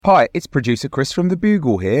Hi, it's producer Chris from The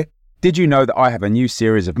Bugle here. Did you know that I have a new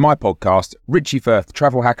series of my podcast, Richie Firth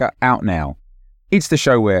Travel Hacker, out now? It's the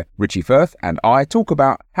show where Richie Firth and I talk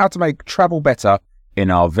about how to make travel better in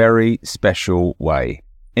our very special way.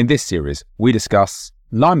 In this series, we discuss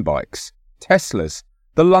Lime bikes, Teslas,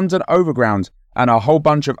 the London Overground, and a whole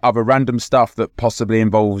bunch of other random stuff that possibly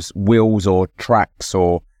involves wheels or tracks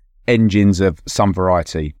or engines of some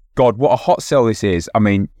variety. God, what a hot sell this is. I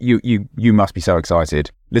mean, you must be so excited.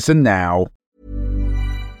 Listen now.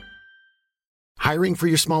 Hiring for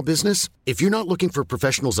your small business? If you're not looking for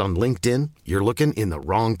professionals on LinkedIn, you're looking in the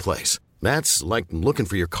wrong place. That's like looking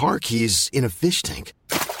for your car keys in a fish tank.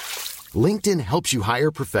 LinkedIn helps you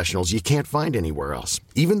hire professionals you can't find anywhere else,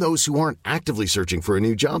 even those who aren't actively searching for a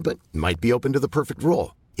new job but might be open to the perfect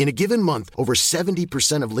role. In a given month, over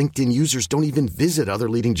 70% of LinkedIn users don't even visit other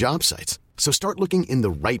leading job sites. So start looking in the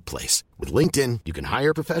right place. With LinkedIn, you can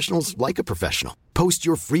hire professionals like a professional. Post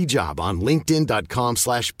your free job on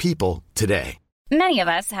linkedin.com/people today. Many of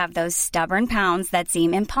us have those stubborn pounds that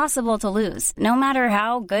seem impossible to lose, no matter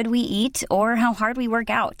how good we eat or how hard we work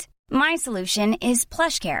out. My solution is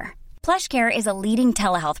PlushCare. PlushCare is a leading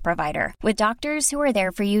telehealth provider with doctors who are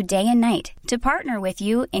there for you day and night to partner with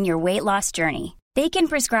you in your weight loss journey. They can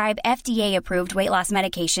prescribe FDA-approved weight loss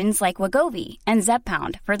medications like Wegovy and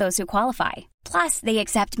Zepbound for those who qualify. Plus, they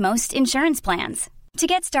accept most insurance plans. To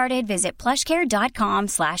get started, visit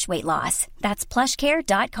plushcare.com/weight loss. That's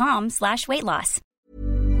plushcare.com/weight loss.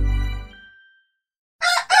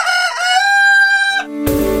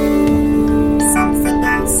 Something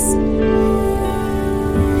else.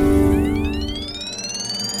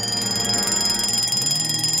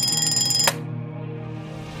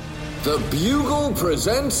 The Bugle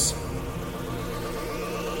presents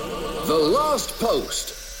The Last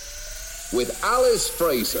Post with Alice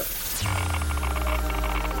Fraser.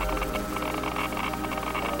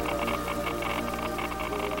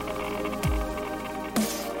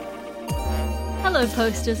 Hello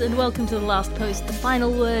posters and welcome to The Last Post, the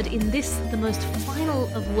final word in this, the most final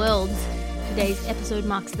of worlds. Today's episode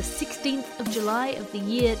marks the 16th of July of the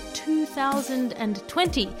year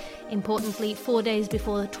 2020. Importantly, 4 days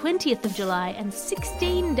before the 20th of July and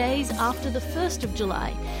 16 days after the 1st of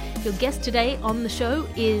July. Your guest today on the show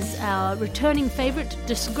is our returning favourite,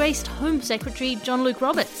 disgraced Home Secretary, John Luke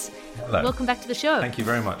Roberts. Hello. Welcome back to the show. Thank you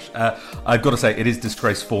very much. I've got to say, it is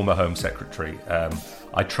disgraced former Home Secretary.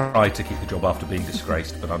 I tried to keep the job after being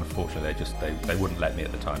disgraced, but unfortunately they wouldn't let me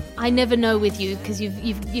at the time. I never know with you, because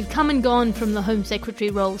you've come and gone from the Home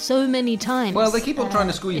Secretary role so many times. Well, they keep on trying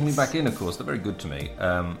to squeeze me back in, of course. They're very good to me.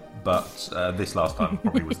 But this last time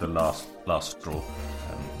probably was the last straw.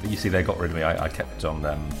 But you see, they got rid of me. I kept on...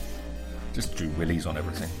 just drew willies on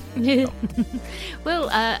everything. Well,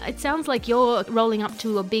 it sounds like you're rolling up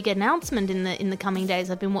to a big announcement in the coming days.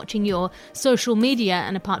 I've been watching your social media,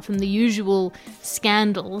 and apart from the usual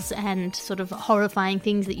scandals and sort of horrifying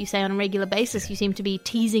things that you say on a regular basis, you seem to be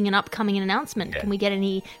teasing an upcoming announcement. Can we get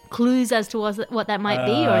any clues as to what that might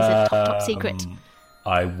be, or is it top secret?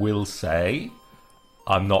 I will say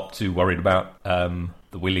I'm not too worried about the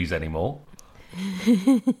willies anymore.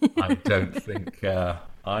 I don't think...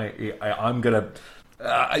 I'm gonna.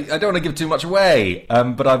 I don't want to give too much away,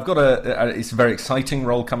 but I've got it's a very exciting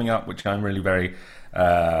role coming up, which I'm really very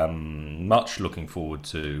much looking forward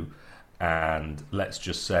to. And let's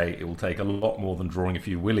just say it will take a lot more than drawing a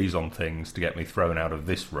few willies on things to get me thrown out of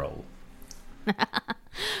this role.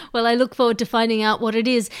 Well, I look forward to finding out what it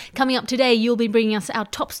is. Coming up today, you'll be bringing us our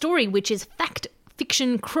top story, which is fact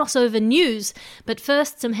fiction crossover news. But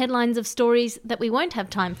first, some headlines of stories that we won't have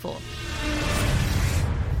time for.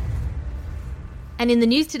 And in the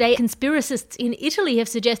news today, conspiracists in Italy have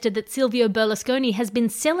suggested that Silvio Berlusconi has been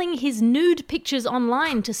selling his nude pictures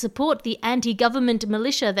online to support the anti-government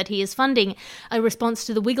militia that he is funding, a response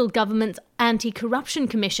to the Wiggle government's anti-corruption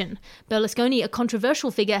commission. Berlusconi, a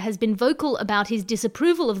controversial figure, has been vocal about his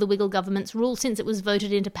disapproval of the Wiggle government's rule since it was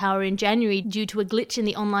voted into power in January due to a glitch in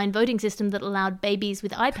the online voting system that allowed babies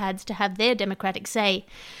with iPads to have their democratic say.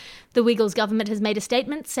 The Wiggles government has made a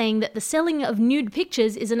statement saying that the selling of nude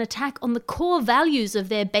pictures is an attack on the core values of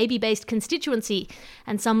their baby-based constituency,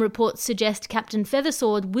 and some reports suggest Captain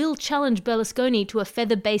Feathersword will challenge Berlusconi to a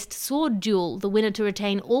feather-based sword duel, the winner to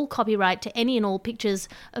retain all copyright to any and all pictures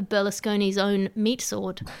of Berlusconi's own meat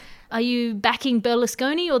sword. Are you backing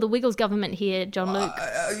Berlusconi or the Wiggles government here, John Luke?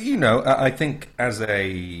 I think as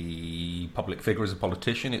a public figure, as a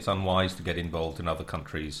politician, it's unwise to get involved in other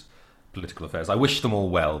countries' political affairs. I wish them all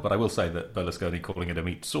well, but I will say that Berlusconi calling it a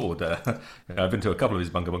meat sword, I've been to a couple of his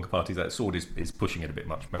bunga parties, that sword is pushing it a bit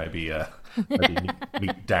much, maybe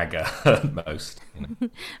meat dagger at most.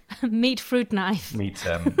 Meat fruit knife. To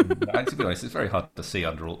be honest, it's very hard to see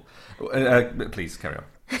under all. Please, carry on.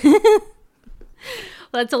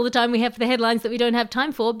 Well, that's all the time we have for the headlines that we don't have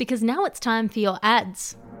time for, because now it's time for your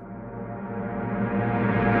ads.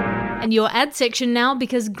 And your ad section now,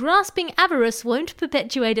 because grasping avarice won't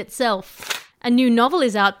perpetuate itself. A new novel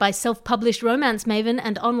is out by self-published romance maven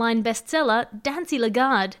and online bestseller Dancy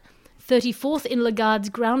Lagarde. 34th in Lagarde's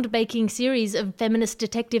groundbreaking series of feminist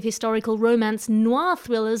detective historical romance noir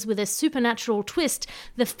thrillers with a supernatural twist,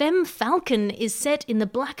 The Femme Falcon is set in the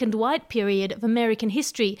black and white period of American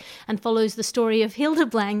history and follows the story of Hilda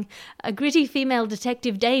Blang, a gritty female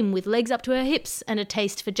detective dame with legs up to her hips and a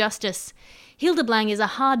taste for justice. Hilda Blang is a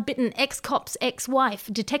hard-bitten ex-cop's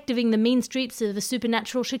ex-wife, detectiving the mean streets of a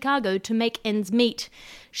supernatural Chicago to make ends meet.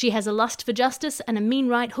 She has a lust for justice and a mean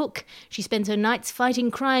right hook. She spends her nights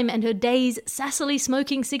fighting crime and her days sassily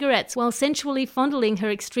smoking cigarettes while sensually fondling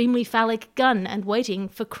her extremely phallic gun and waiting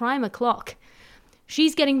for crime o'clock.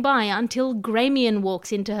 She's getting by until Gramian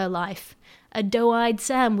walks into her life. A doe-eyed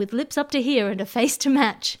Sam with lips up to here and a face to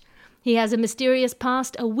match. He has a mysterious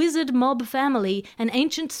past, a wizard mob family, an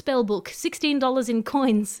ancient spellbook, $16 in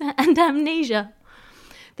coins, and amnesia.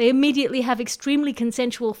 They immediately have extremely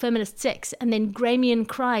consensual feminist sex, and then Gramian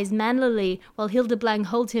cries manlily while Hilda Blang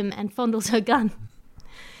holds him and fondles her gun.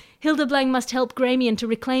 Hilda Blang must help Gramian to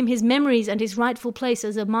reclaim his memories and his rightful place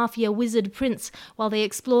as a mafia wizard prince while they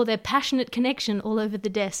explore their passionate connection all over the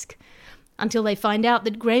desk. Until they find out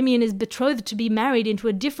that Gramian is betrothed to be married into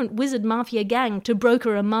a different wizard mafia gang to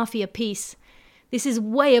broker a mafia peace. This is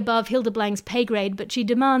way above Hilda Blang's pay grade, but she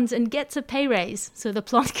demands and gets a pay raise so the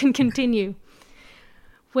plot can continue.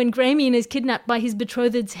 When Gramian is kidnapped by his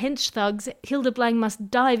betrothed's hench thugs, Hilda Blang must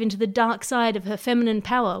dive into the dark side of her feminine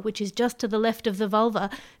power, which is just to the left of the vulva,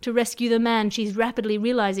 to rescue the man she's rapidly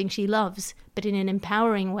realizing she loves, but in an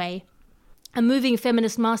empowering way. A moving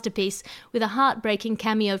feminist masterpiece with a heartbreaking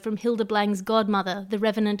cameo from Hilda Blang's godmother, the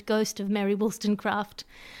revenant ghost of Mary Wollstonecraft.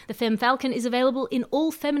 The Femme Falcon is available in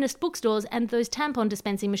all feminist bookstores and those tampon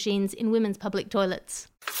dispensing machines in women's public toilets.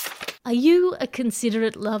 Are you a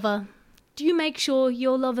considerate lover? Do you make sure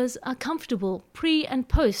your lovers are comfortable pre- and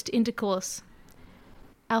post-intercourse?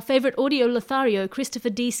 Our favourite audio Lothario, Christopher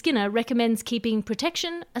D. Skinner, recommends keeping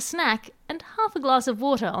protection, a snack, and half a glass of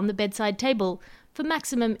water on the bedside table for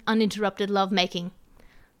maximum uninterrupted lovemaking.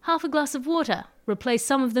 Half a glass of water. Replace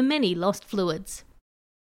some of the many lost fluids.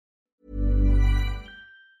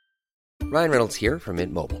 Ryan Reynolds here from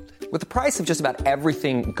Mint Mobile. With the price of just about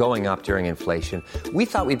everything going up during inflation, we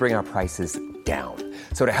thought we'd bring our prices down.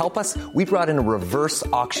 So to help us, we brought in a reverse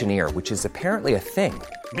auctioneer, which is apparently a thing.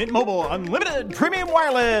 Mint Mobile Unlimited Premium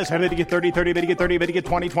Wireless. How to get 30, 30, bit to get 30, bit to get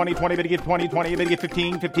 20, 20, 20, bit to get 20, 20, bit to get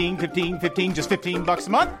 15, 15, 15, 15, just $15 a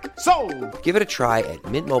month? Sold! Give it a try at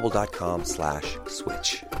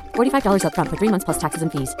mintmobile.com/switch. $45 up front for 3 months plus taxes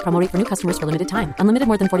and fees. Promo rate for new customers for limited time. Unlimited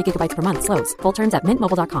more than 40 gigabytes per month. Slows full terms at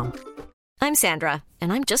mintmobile.com. I'm Sandra,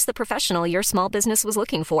 and I'm just the professional your small business was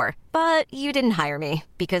looking for. But you didn't hire me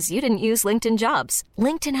because you didn't use LinkedIn Jobs.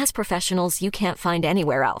 LinkedIn has professionals you can't find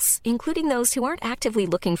anywhere else, including those who aren't actively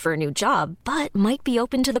looking for a new job, but might be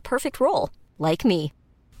open to the perfect role, like me.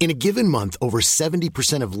 In a given month, over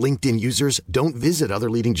 70% of LinkedIn users don't visit other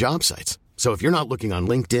leading job sites. So if you're not looking on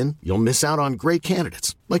LinkedIn, you'll miss out on great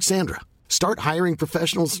candidates like Sandra. Start hiring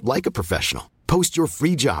professionals like a professional. Post your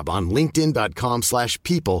free job on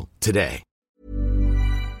linkedin.com/people today.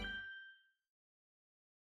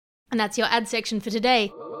 And that's your ad section for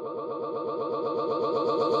today.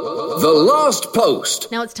 The Last Post.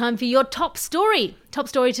 Now it's time for your top story. Top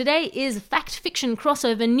story today is fact-fiction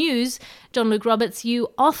crossover news. John Luke Roberts, you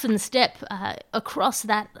often step across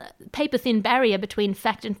that paper-thin barrier between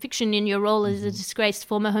fact and fiction in your role as a disgraced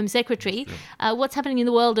former Home Secretary. What's happening in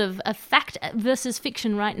the world of fact versus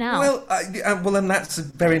fiction right now? Well, and that's a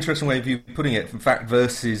very interesting way of you putting it, fact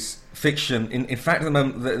versus fiction. In fact, at the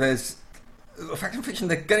moment, there's fact and fiction,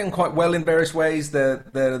 they're getting on quite well in various ways. They're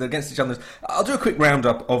against each other. I'll do a quick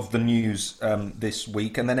roundup of the news this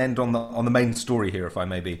week and then end on the main story here, if I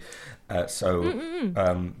may be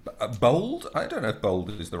bold. I don't know if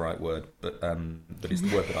bold is the right word, but it's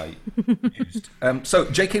the word that I used. So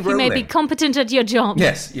J.K. Rowling. You may be competent at your job.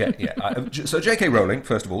 Yes, yeah. So J.K. Rowling,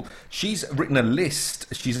 first of all, she's written a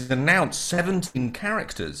list. She's announced 17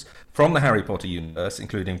 characters from the Harry Potter universe,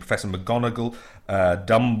 including Professor McGonagall,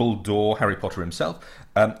 Dumbledore, Harry Potter himself,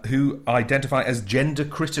 who identify as gender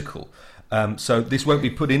critical. So this won't be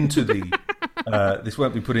put into the This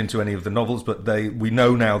won't be put into any of the novels, but we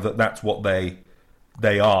know now that that's what they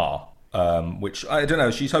are. Which I don't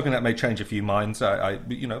know. She's hoping that may change a few minds.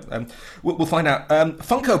 We'll find out.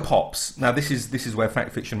 Funko Pops. Now this is where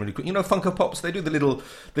fact fiction really. Funko Pops. They do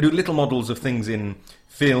little models of things in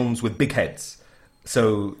films with big heads.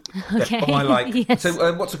 So okay. I like. Yes.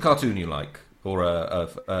 So what's a cartoon you like, or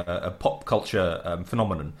a pop culture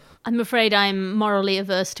phenomenon? I'm afraid I'm morally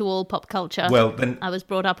averse to all pop culture. Well, then I was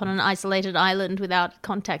brought up on an isolated island without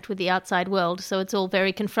contact with the outside world, so it's all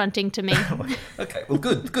very confronting to me. Okay, well,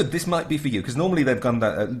 good. This might be for you, because normally they've done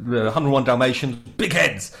 101 Dalmatians, big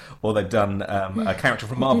heads, or they've done a character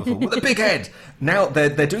from Marvel film with a big head. Now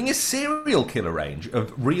they're doing a serial killer range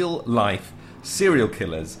of real life serial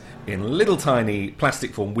killers in little tiny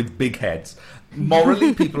plastic form with big heads.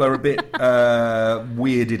 Morally, people are a bit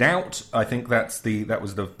weirded out. I think that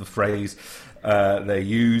was the phrase they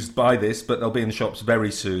used by this, but they'll be in the shops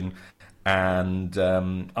very soon. And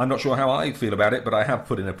I'm not sure how I feel about it, but I have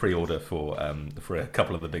put in a pre-order for a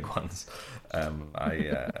couple of the big ones.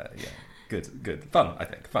 Good. Fun, I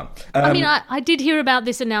think. Fun. I did hear about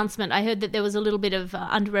this announcement. I heard that there was a little bit of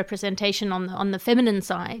underrepresentation on the feminine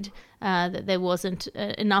side, that there wasn't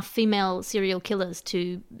enough female serial killers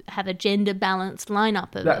to have a gender-balanced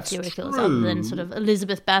lineup of serial killers, other than sort of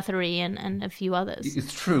Elizabeth Bathory and a few others.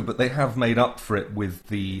 It's true, but they have made up for it with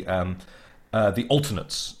the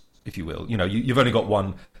alternates, if you will. You've only got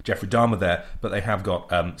one Jeffrey Dahmer there, but they have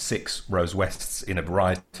got 6 Rose Wests in a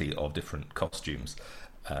variety of different costumes.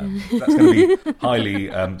 That's going to be highly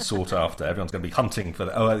sought after. Everyone's going to be hunting for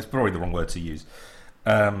that. Oh, it's probably the wrong word to use.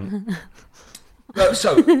 The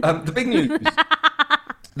big news.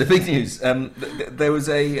 The big news. There was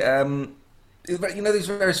these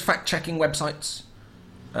various fact-checking websites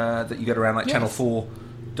that you get around, like Channel 4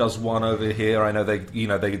 does one over here. I know they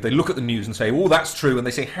look at the news and say, "Oh, that's true," and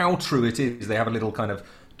they say how true it is. They have a little kind of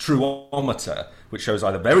truometer which shows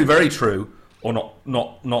either very, very true or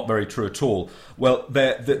not very true at all. Well,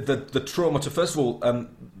 the truometer, first of all,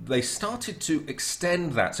 they started to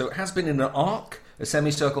extend that. So it has been in an arc, a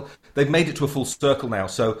semicircle. They've made it to a full circle now.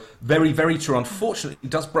 So very, very true. Unfortunately,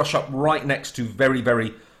 it does brush up right next to very,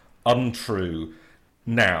 very untrue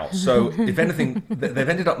now. So if anything, they've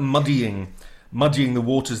ended up muddying the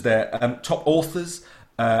waters there. Top authors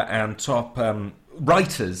and top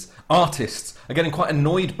writers, artists are getting quite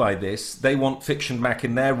annoyed by this. They want fiction back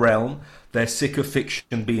in their realm. They're sick of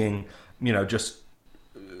fiction being, just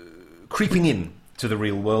creeping in to the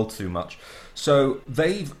real world too much. So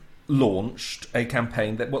they've launched a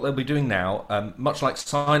campaign that what they'll be doing now, much like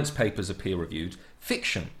science papers are peer-reviewed,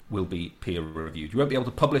 fiction will be peer-reviewed. You won't be able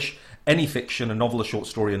to publish any fiction, a novel, a short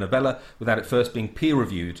story, a novella, without it first being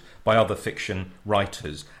peer-reviewed by other fiction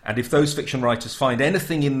writers. And if those fiction writers find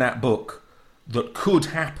anything in that book that could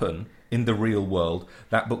happen in the real world,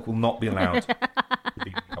 that book will not be allowed to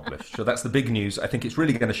be published. So that's the big news. I think it's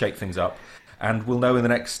really going to shake things up, and we'll know in the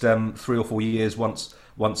next 3 or 4 years, once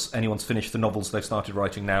anyone's finished the novels they've started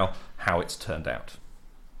writing now, how it's turned out.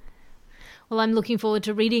 Well, I'm looking forward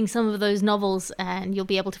to reading some of those novels, and you'll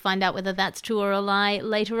be able to find out whether that's true or a lie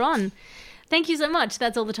later on. Thank you so much.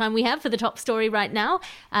 That's all the time we have for the top story right now,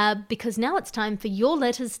 because now it's time for your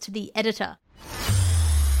letters to the editor.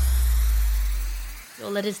 Your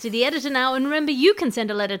letters to the editor now, and remember, you can send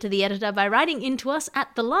a letter to the editor by writing into us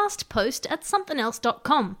at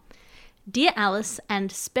thelastpost@somethingelse.com. Dear Alice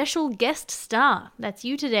and special guest star. That's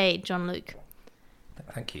you today, John Luke.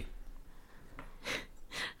 Thank you.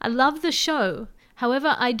 I love the show.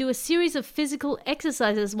 However, I do a series of physical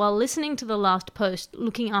exercises while listening to The Last Post,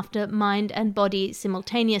 looking after mind and body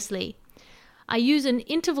simultaneously. I use an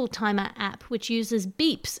interval timer app which uses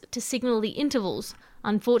beeps to signal the intervals.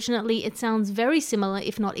 Unfortunately, it sounds very similar,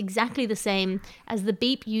 if not exactly the same, as the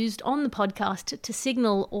beep used on the podcast to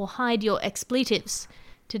signal or hide your expletives.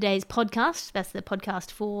 Today's podcast, that's the podcast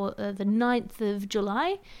for the 9th of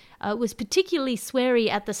July, was particularly sweary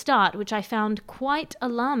at the start, which I found quite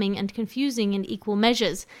alarming and confusing in equal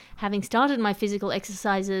measures, having started my physical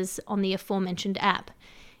exercises on the aforementioned app.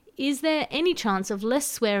 Is there any chance of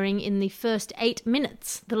less swearing in the first 8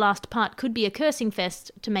 minutes? The last part could be a cursing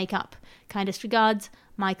fest to make up. Kindest regards,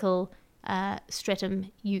 Michael,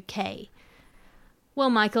 Streatham, UK. Well,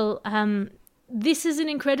 Michael, this is an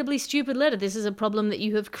incredibly stupid letter. This is a problem that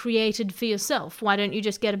you have created for yourself. Why don't you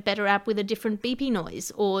just get a better app with a different beepy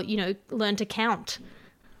noise, or, learn to count?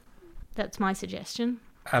 That's my suggestion.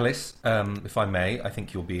 Alice, if I may, I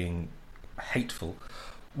think you're being hateful.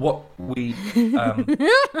 What we,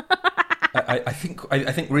 I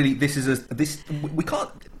think really this is we can't.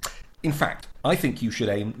 In fact, I think you should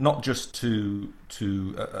aim not just to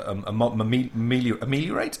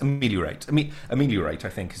ameliorate. Ameliorate, I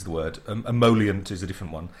think, is the word. Emollient is a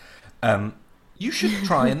different one. You should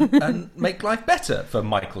try and make life better for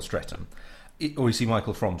Michael Streatham. Or is he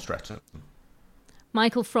Michael from Streatham?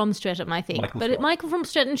 Michael from Streatham, I think. Michael from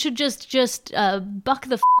Streatham should just buck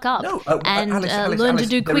the up and learn to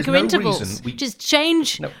do quicker intervals. Just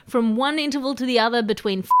change from one interval to the other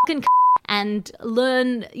between and and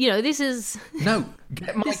learn, this is... No,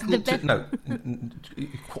 get Michael to... No,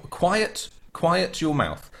 quiet your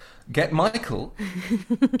mouth. Get Michael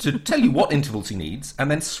to tell you what intervals he needs and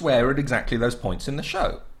then swear at exactly those points in the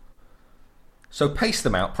show. So pace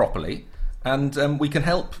them out properly, and we can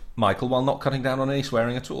help Michael while not cutting down on any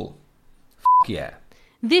swearing at all. Yeah.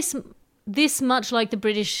 This, much like the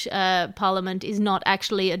British Parliament, is not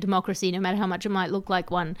actually a democracy, no matter how much it might look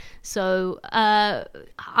like one. So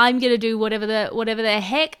I'm going to do whatever the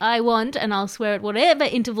heck I want, and I'll swear at whatever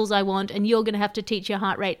intervals I want, and you're going to have to teach your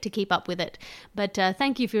heart rate to keep up with it. But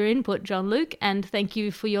thank you for your input, Jean-Luc, and thank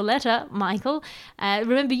you for your letter, Michael.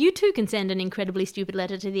 Remember, you too can send an incredibly stupid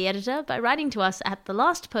letter to the editor by writing to us at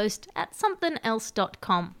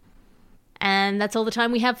thelastpost@somethingelse.com. And that's all the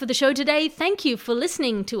time we have for the show today. Thank you for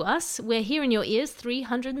listening to us. We're here in your ears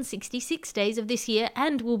 366 days of this year,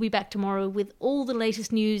 and we'll be back tomorrow with all the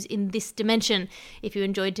latest news in this dimension. If you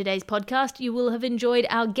enjoyed today's podcast, you will have enjoyed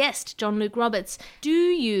our guest, Jean-Luc Roberts. Do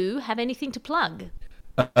you have anything to plug?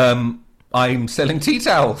 I'm selling tea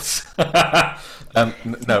towels.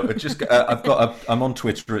 No, just I'm on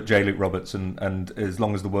Twitter at JLukeRoberts, and as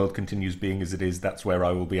long as the world continues being as it is, that's where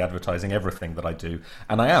I will be advertising everything that I do.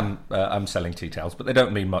 And I'm selling tea towels, but they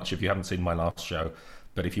don't mean much if you haven't seen my last show.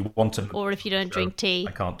 But if you want to, or if you don't drink tea,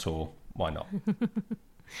 I can't tour. Why not?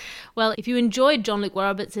 Well, if you enjoyed Jean-Luc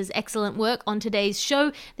Roberts' excellent work on today's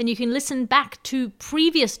show, then you can listen back to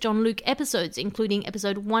previous Jean-Luc episodes, including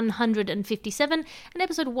episode 157 and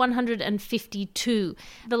episode 152.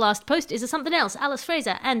 The Last Post is a Something Else, Alice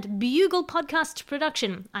Fraser, and Bugle Podcast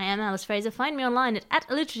production. I am Alice Fraser. Find me online at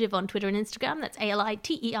alliterative on Twitter and Instagram. That's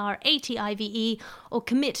ALITERATIVE. Or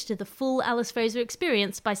commit to the full Alice Fraser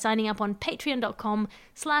experience by signing up on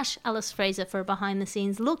patreon.com/Alice Fraser for a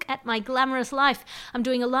behind-the-scenes look at my glamorous life. I'm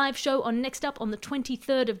doing a live show on Next Up on the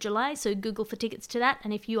 23rd of July, so Google for tickets to that.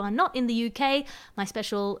 And if you are not in the UK, my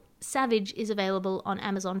special Savage is available on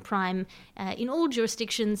Amazon Prime in all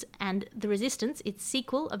jurisdictions, and The Resistance, its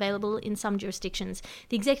sequel, available in some jurisdictions.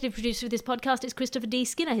 The executive producer of this podcast is Christopher D.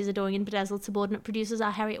 Skinner. His adoring and bedazzled subordinate producers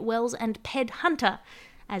are Harriet Wells and Ped Hunter.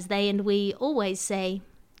 As they and we always say,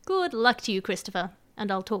 good luck to you, Christopher,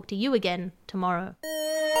 and I'll talk to you again tomorrow.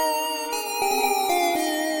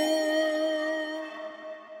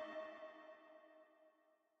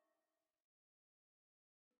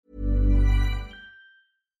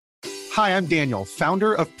 Hi, I'm Daniel,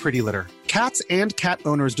 founder of Pretty Litter. Cats and cat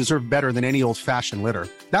owners deserve better than any old-fashioned litter.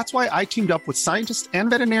 That's why I teamed up with scientists and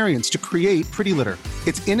veterinarians to create Pretty Litter.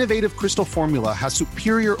 Its innovative crystal formula has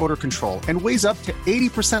superior odor control and weighs up to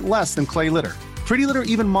 80% less than clay litter. Pretty Litter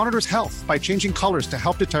even monitors health by changing colors to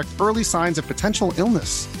help detect early signs of potential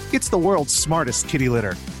illness. It's the world's smartest kitty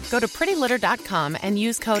litter. Go to prettylitter.com and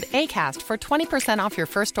use code ACAST for 20% off your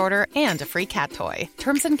first order and a free cat toy.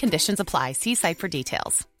 Terms and conditions apply. See site for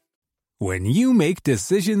details. When you make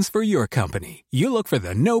decisions for your company, you look for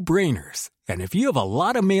the no-brainers. And if you have a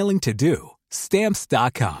lot of mailing to do,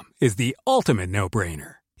 Stamps.com is the ultimate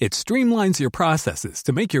no-brainer. It streamlines your processes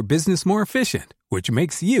to make your business more efficient, which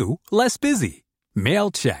makes you less busy.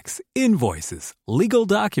 Mail checks, invoices, legal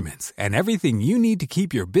documents, and everything you need to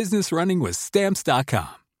keep your business running with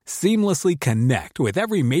Stamps.com. Seamlessly connect with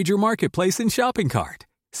every major marketplace and shopping cart.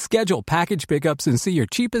 Schedule package pickups and see your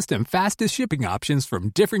cheapest and fastest shipping options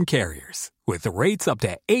from different carriers, with rates up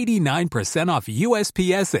to 89% off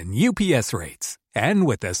USPS and UPS rates. And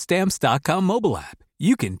with the Stamps.com mobile app,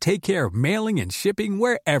 you can take care of mailing and shipping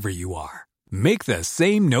wherever you are. Make the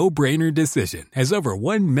same no-brainer decision as over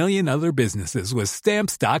 1 million other businesses with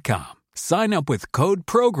Stamps.com. Sign up with code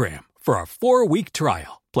PROGRAM for a 4-week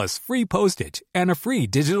trial, plus free postage and a free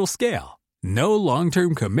digital scale. No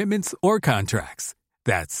long-term commitments or contracts.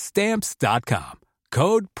 That's Stamps.com.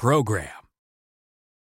 Code PROGRAM.